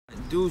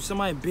Dude,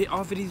 somebody bit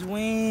off of these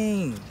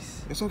wings.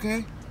 It's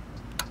okay.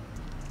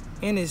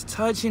 And it's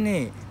touching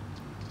it.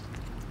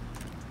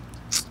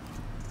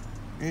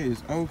 It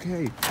is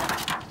okay.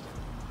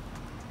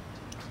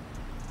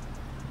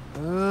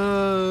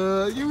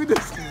 You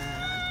disgusting.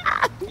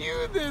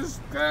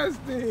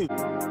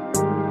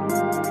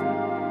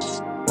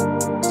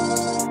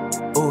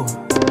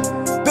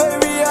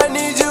 Baby, I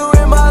need you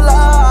in my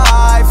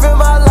life,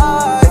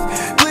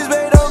 Please,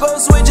 baby, don't go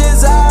switch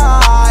his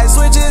eyes,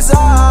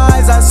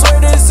 I swear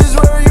this is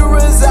where you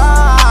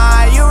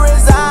reside,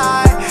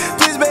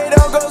 Please, baby,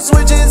 don't go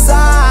switch his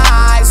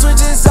eyes,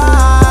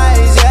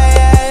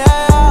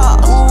 yeah.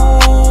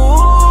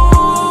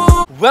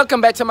 Ooh.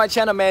 Welcome back to my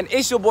channel, man.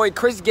 It's your boy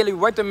Chris Gilly,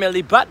 worth a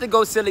milli, about to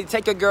go silly,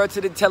 take your girl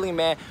to the telly,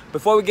 man.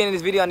 Before we get in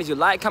this video, I need you to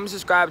like, comment,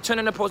 subscribe, turn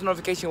on the post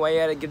notification while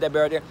you're at it, get that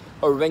bell there,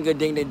 or ring a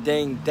ding ding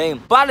ding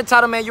ding. By the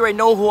title, man, you already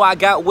know who I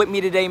got with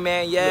me today,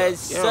 man. Yes,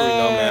 sir. You already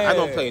know, man. I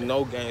don't play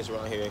no games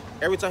around here.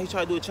 Every time he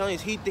try to do a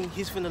challenge, he think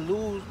he's finna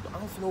lose, but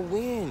I'm finna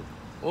win.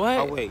 What?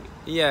 Oh, wait.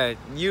 Yeah,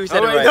 you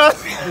said it right.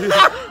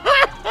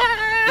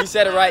 You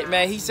said it right,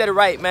 man. He said it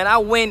right, man. I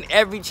win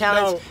every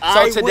challenge.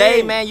 So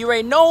today, man, you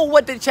already know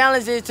what the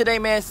challenge is today,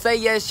 man. Say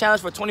yes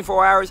challenge for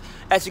 24 hours.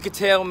 As you can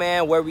tell,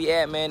 man, where we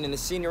at, man, in the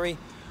scenery.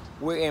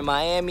 We're in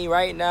Miami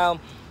right now.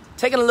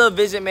 Taking a little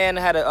visit, man.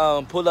 I had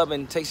to pull up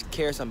and take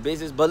care of some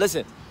business. But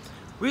listen,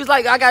 we was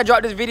like, I gotta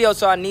drop this video,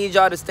 so I need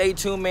y'all to stay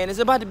tuned, man. It's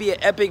about to be an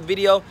epic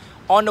video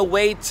on the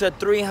way to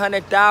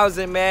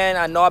 300,000, man.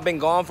 I know I've been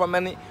gone for a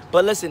minute,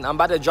 but listen, I'm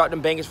about to drop them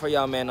bangers for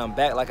y'all, man. I'm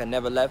back like I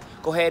never left.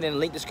 Go ahead in the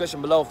link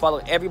description below.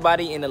 Follow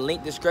everybody in the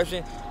link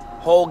description.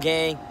 Whole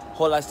gang,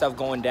 whole lot of stuff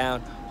going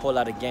down, whole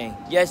lot of gang.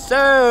 Yes,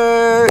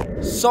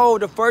 sir. So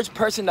the first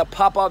person to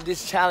pop off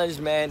this challenge,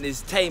 man,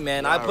 is Tay,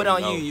 man. I put it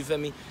on you feel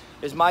me?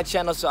 It's my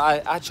channel, so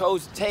I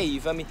chose Tay,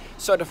 you feel me?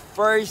 So the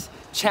first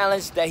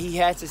challenge that he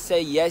has to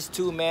say yes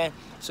to, man.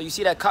 So you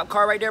see that cop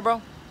car right there, bro?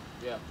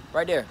 Yeah.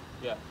 Right there.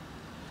 Yeah.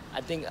 I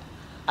think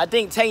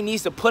Tay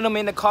needs to put him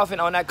in the coffin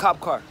on that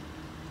cop car.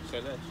 Say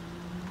less.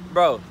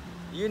 Bro,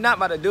 you're not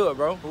about to do it,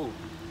 bro. Who?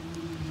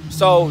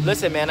 So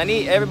listen, man, I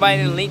need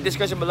everybody in the link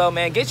description below,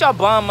 man. Get y'all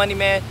bomb money,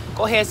 man.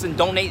 Go ahead and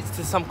donate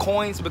to some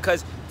coins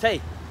because Tay,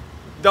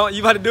 you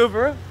about to do it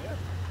for real?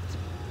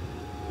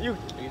 Yeah. You.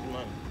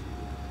 Money.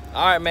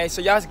 All right, man.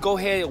 So y'all go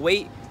ahead and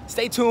wait.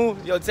 Stay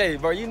tuned. Yo, Tay,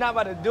 bro, you're not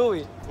about to do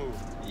it. Who?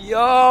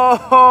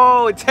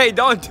 Yo, Tay,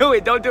 don't do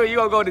it. Don't do it.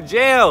 You're gonna go to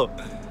jail.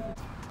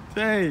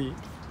 Tay.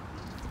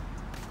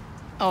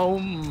 Oh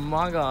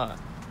my God.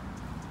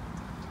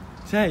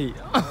 Tay.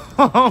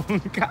 Oh my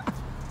God.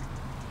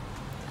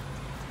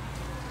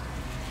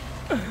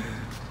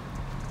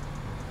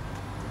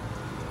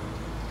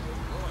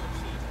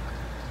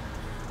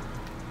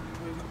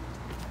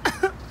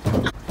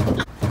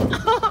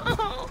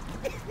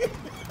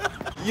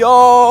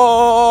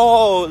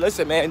 Yo,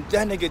 listen, man,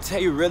 that nigga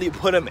Tay really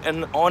put him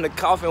on the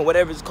coffin,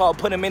 whatever it's called,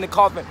 put him in the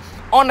coffin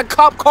on the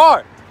cop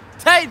car.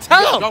 Tay,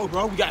 tell him. Go,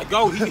 bro. We gotta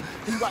go. He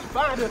got to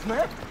find us,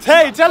 man.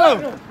 Tay, tell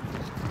him.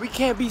 We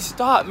can't be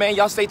stopped, man.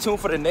 Y'all stay tuned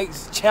for the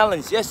next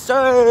challenge. Yes,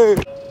 sir.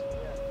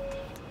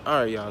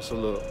 All right, y'all. So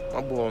look,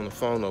 my boy on the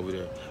phone over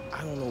there.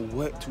 I don't know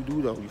what to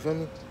do though. You feel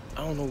me?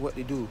 I don't know what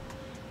to do.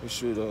 We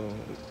should.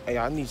 Hey,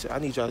 I need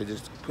y'all to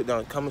just put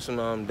down, comment some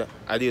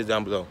ideas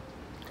down below.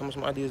 Comment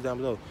some ideas down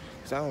below.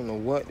 Cause I don't know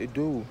what to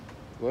do.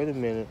 Wait a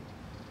minute.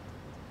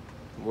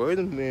 Hold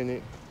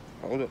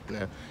up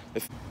now.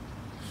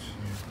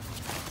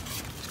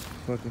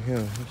 Fucking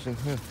hell. What's in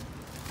here?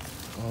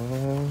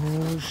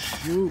 Oh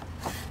shoot.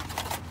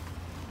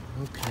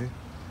 Okay.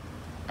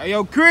 Hey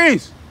yo,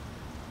 Chris.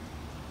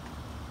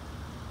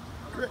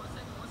 One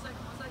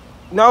second.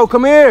 No,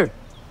 come here.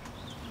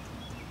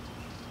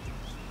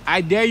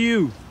 I dare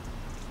you.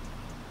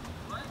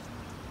 What?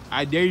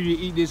 I dare you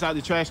to eat this out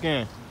the trash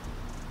can.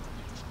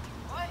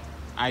 What?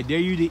 I dare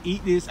you to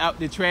eat this out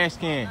the trash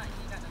can. I'm not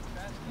eating out the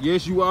trash can.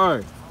 Yes, you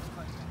are.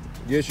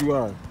 Yes, you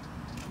are.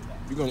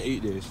 You're gonna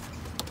eat this.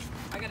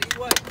 I gotta eat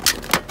what?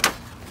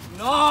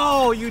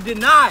 No, you did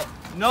not.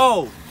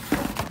 No.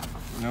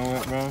 You know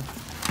what, bro?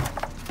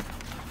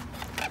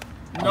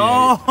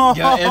 No.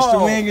 You got an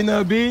extra wing in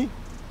there, B?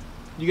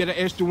 You got an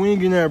extra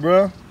wing in there,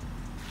 bro.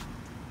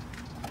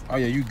 Oh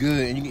yeah, you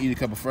good, and you can eat a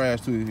couple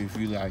fries too if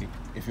you like.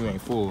 If you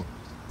ain't full.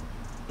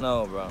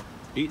 No, bro.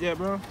 Eat that,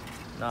 bro.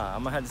 Nah,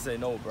 I'm gonna have to say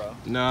no, bro.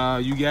 Nah,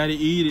 you gotta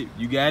eat it.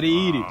 You gotta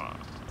eat it.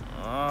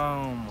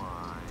 Oh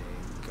my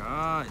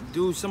God,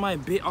 dude! Somebody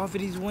bit off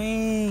of these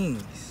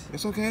wings.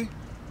 It's okay.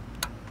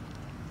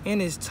 And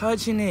it's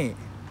touching it.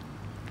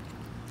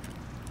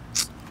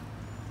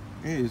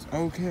 It is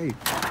okay.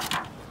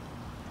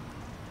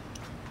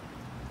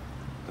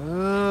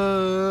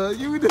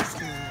 You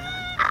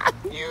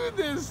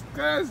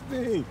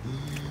disgusting.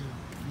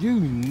 You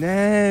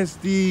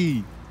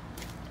nasty.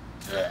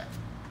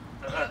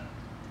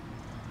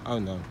 Oh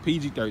no,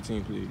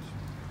 PG-13, please.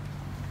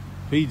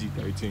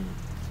 PG-13.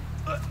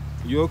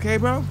 You okay,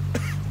 bro?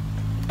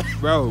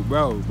 Bro.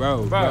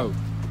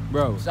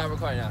 Bro. Stop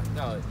recording now.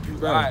 No,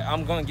 Bro. all right,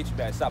 I'm gonna get you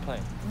back. Stop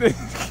playing.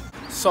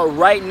 So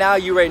right now,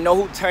 you already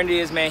know who turn it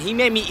is, man. He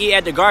made me eat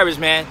at the garbage,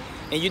 man.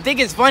 And you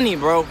think it's funny,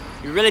 bro.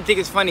 You really think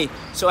it's funny.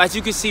 So as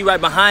you can see right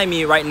behind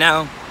me right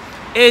now,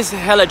 it's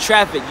hella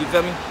traffic, you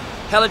feel me?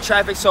 Hella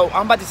traffic. So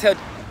I'm about to tell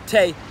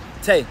Tay,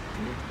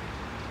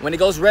 when it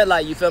goes red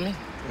light, you feel me?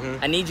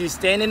 I need you to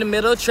stand in the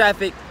middle of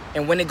traffic,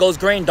 and when it goes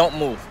green, don't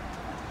move.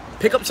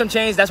 Pick up some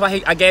change. That's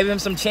why I gave him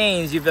some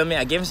change, you feel me?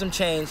 I gave him some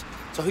change.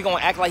 So he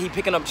gonna act like he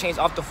picking up change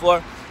off the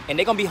floor, and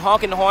they gonna be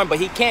honking the horn, but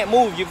he can't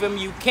move, you feel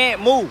me? You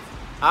can't move,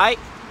 all right?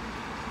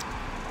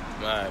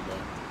 All right, bro.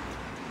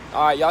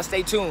 All right, y'all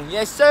stay tuned.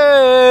 Yes,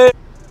 sir.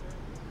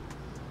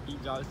 He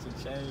got some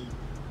change.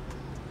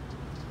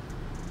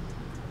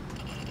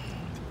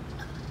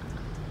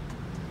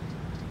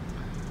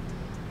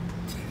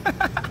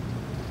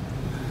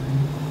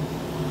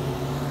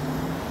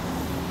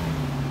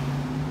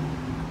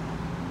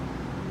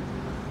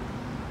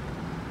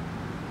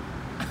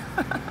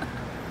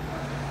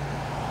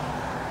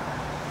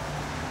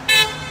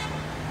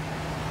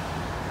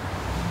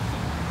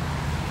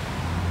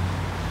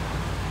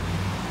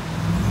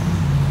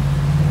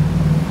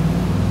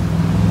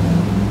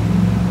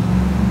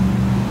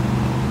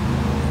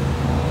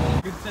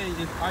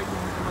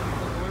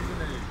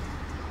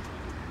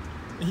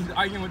 He's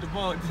arguing with the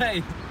ball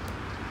today.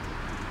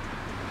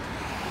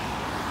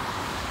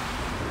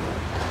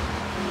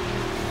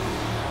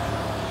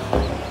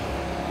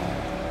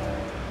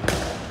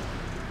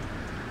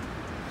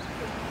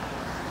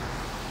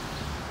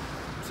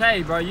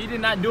 Tay, bro, you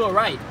did not do it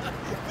right.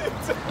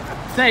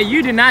 Tay,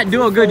 you did not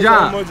do a good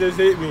job. Someone just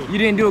hit me. You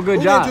didn't do a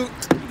good job. You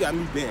got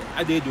me bent.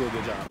 I did do a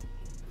good job.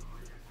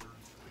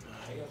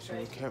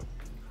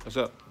 What's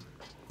up?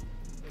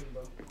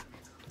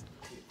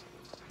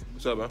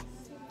 What's up, man?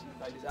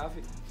 Like this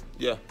outfit?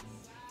 Yeah.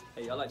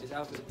 Hey, y'all like this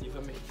outfit? You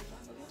feel me?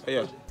 Hey,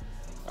 yeah.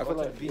 I feel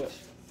like the beach.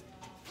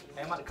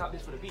 Hey, I'm about to cop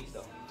this for the beach,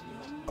 though.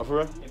 Oh, for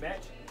real? It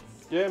match?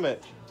 Yeah, it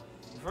match.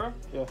 For real?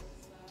 Yeah.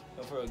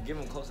 No, for real. Give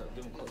him close up.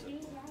 Give him close up.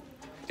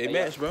 It Hey,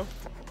 match, bro.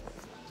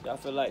 Y'all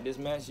feel like this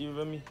match? You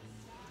feel me?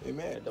 It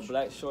match. The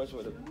black shorts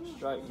with the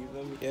stripe. You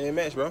feel me? Yeah, it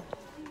match, bro. I'm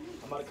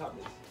about to cop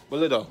this. But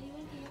look, though.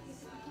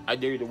 I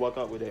dare you to walk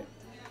out with that.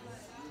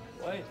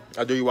 What?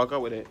 I dare you walk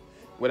out with that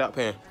without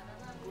paying.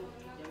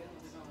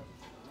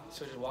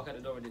 So just walk out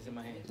the door with this in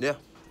my hand? Yeah.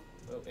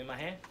 In my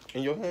hand?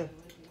 In your hand.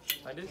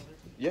 Like this?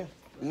 Yeah.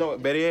 You know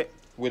what? Better yet,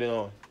 with it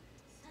on.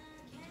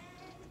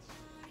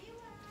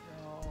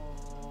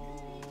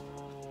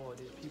 Oh,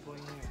 there's people in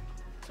here.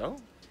 So?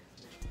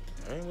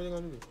 I ain't really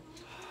gonna do it.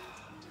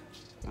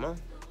 Come on.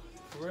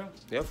 For real?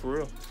 Yeah, for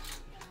real. Are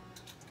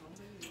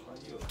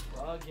you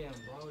bugging,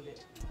 bro? Oh,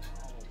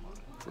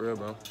 For real,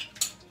 bro.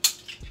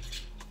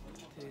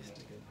 this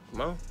nigga.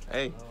 Come on.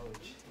 Hey. Oh,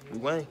 We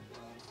win.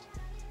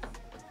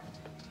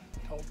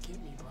 don't get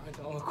me, bro.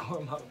 Don't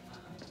record my...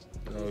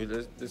 No,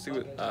 let's see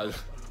what... I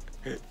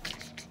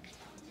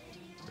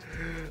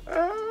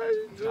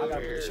gotta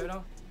put the shirt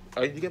on?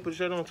 Oh, you can put the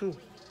shirt on, too.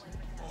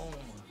 Oh.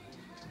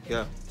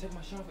 Yeah. Take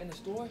my shirt off in the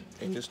store?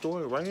 In the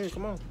store, right here.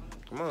 Come on.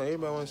 Come on.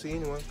 Everybody want to see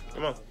anyway.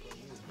 Come on.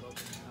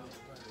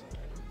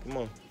 Come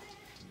on.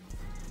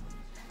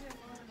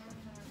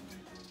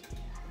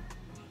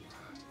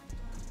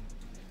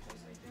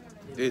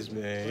 This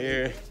man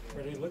here.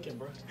 Where they looking,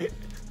 bro?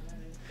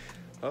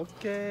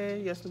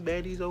 Okay, got some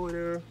baddies over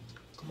there.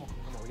 Come on,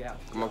 we got.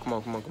 Come on. I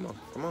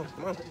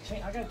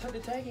gotta tuck the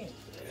tag in.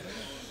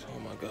 Oh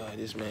my God,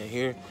 this man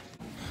here.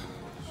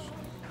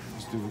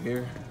 This dude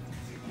here.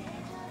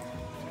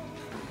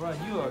 Bro,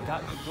 you are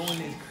got me doing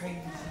this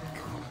crazy.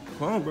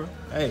 Come on, bro.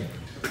 Hey.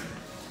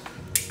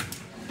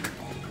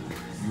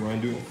 You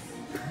wanna do it?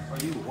 Are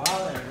you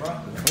wildin', bro?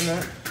 I'm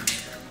not.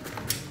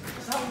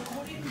 Stop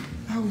recording.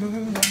 No, I'm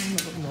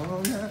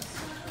not.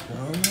 No,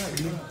 I'm not,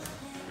 dude.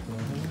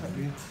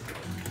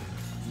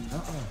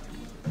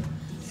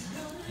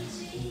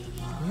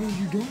 What are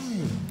you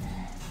doing?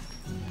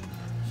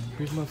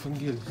 Here's my fucking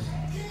Gilly.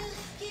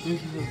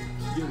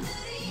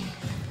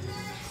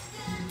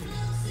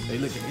 Hey,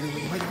 look at Gilly.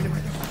 Wait,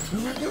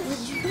 right there. What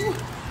you doing?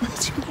 What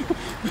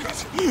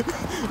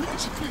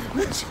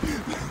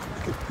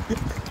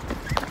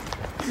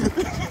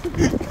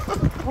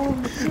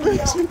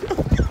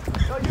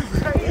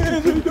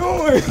you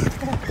doing?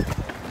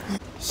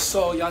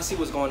 So y'all see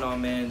what's going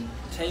on, man.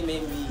 Tay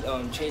made me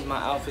change my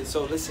outfit.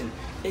 So listen,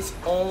 it's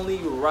only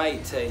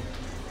right, Tay.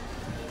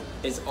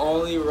 It's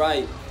only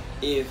right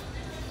if,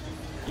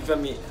 you feel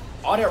me,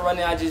 all that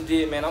running I just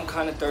did, man, I'm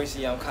kind of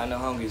thirsty, I'm kind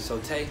of hungry. So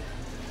Tay,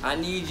 I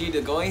need you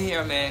to go in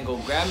here, man, go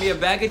grab me a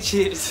bag of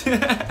chips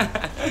and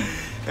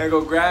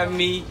go grab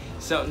me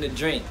something to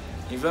drink.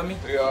 You feel me?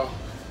 Yeah.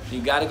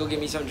 You gotta go get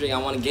me some drink. I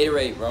want a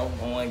Gatorade, bro.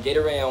 I want a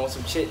Gatorade, I want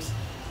some chips.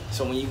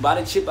 So when you buy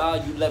the chip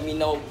out, you let me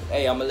know.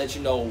 Hey, I'm gonna let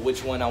you know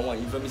which one I want.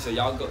 You feel me? So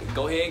y'all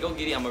go ahead, go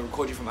get it. I'm gonna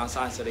record you from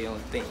outside so they don't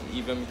think.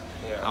 You feel me?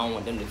 Yeah. I don't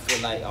want them to feel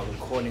like I'm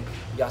recording.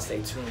 Y'all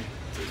stay tuned.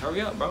 Just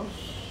hurry up, bro.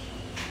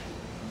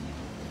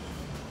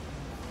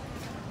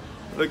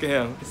 Look at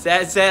him,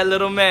 sad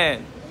little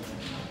man.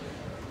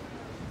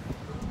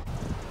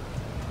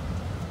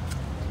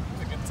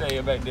 Look at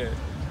Taylor back there.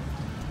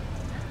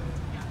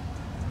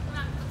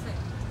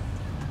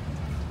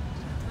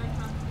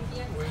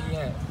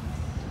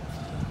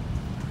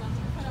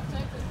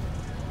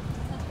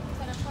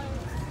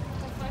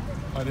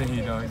 Oh, there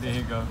you go. There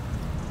you go.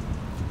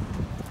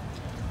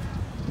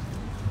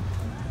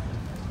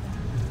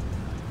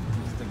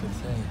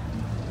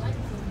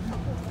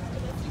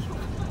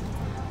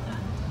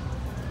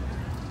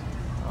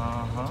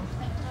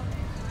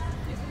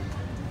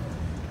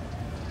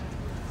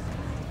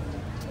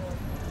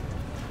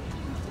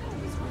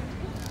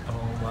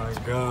 Oh my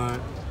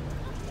God.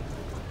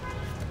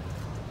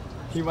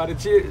 He about to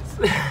cheers.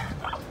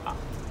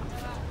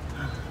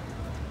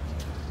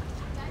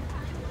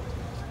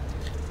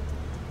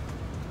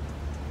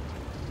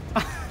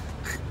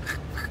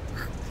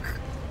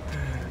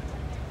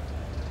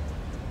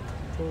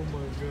 Oh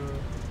my God.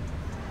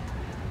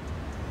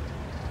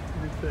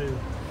 Let me tell you.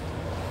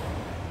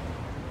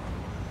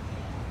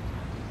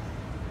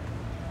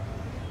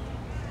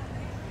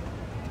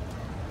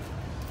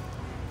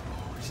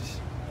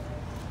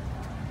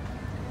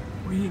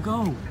 Where'd he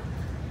go?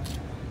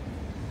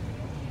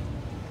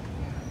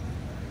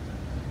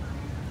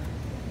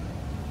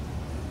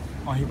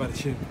 Oh, he about to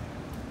shit.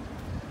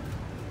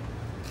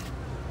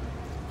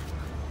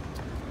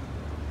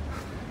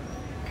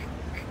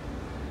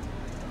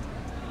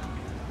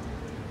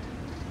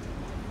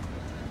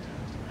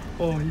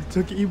 Oh, he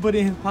took it. He put it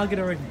in his pocket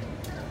already.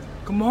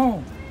 Come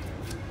on.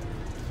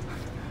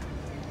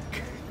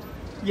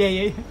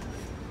 Yeah.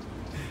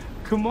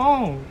 Come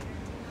on.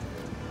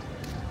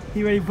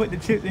 He already put the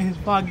chips in his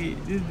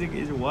pocket. This nigga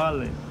is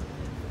wildin'.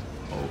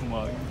 Oh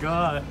my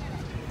God.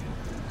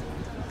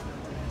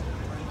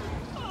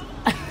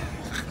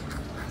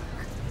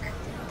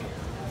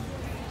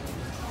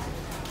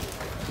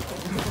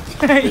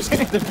 This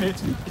nigga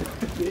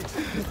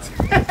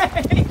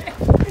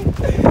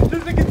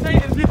Tay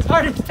is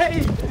retarded.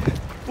 Tay.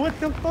 What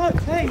the fuck?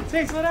 Tay,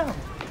 slow down.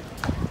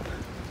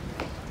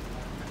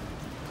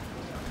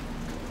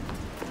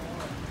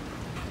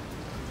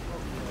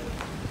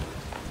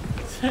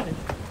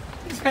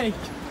 Tay,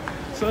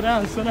 slow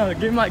down.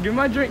 Give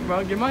my drink,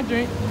 bro. Give my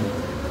drink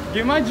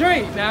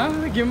now.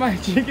 Give my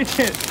drink a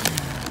chance.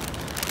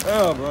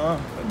 Oh, bro.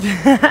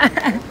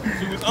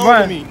 She was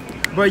on me.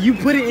 Bro, you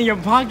put it in your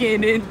pocket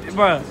and then,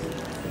 bro,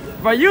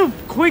 you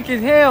quick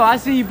as hell. I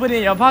see you put it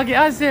in your pocket.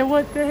 I said,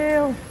 what the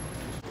hell?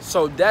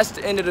 So that's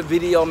the end of the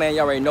video, man.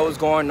 Y'all already know what's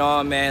going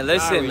on, man.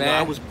 Listen, man.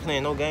 I was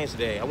playing no games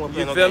today. I wasn't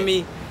playing no games. You feel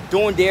me?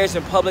 Doing dares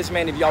in Publix,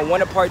 man. If y'all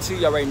want a part 2,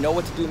 y'all already know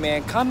what to do,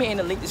 man. Comment in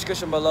the link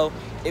description below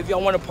if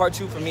y'all want a part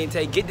 2 from me and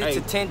Tay. Get this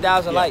to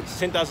 10,000 likes.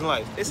 10,000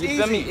 likes. It's easy.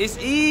 You feel me? It's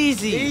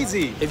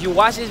easy. If you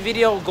watch this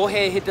video, go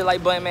ahead, hit the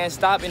like button, man.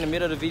 Stop in the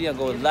middle of the video and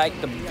go like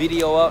the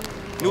video up.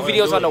 New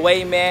videos on the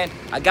way, man.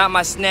 I got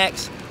my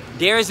snacks.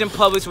 Dares in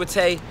Publix with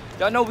Tay.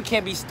 Y'all know we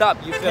can't be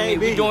stopped, you feel me?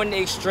 We doing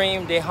the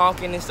extreme, they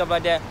honking and stuff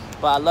like that.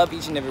 But I love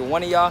each and every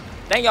one of y'all.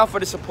 Thank y'all for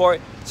the support.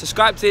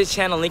 Subscribe to his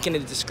channel, link in the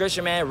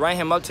description, man. Run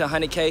him up to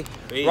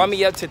 100K. Run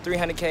me up to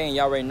 300K, and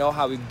y'all already know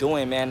how we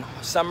doing, man.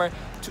 Summer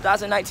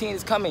 2019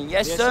 is coming.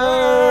 Yes,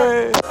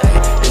 sir.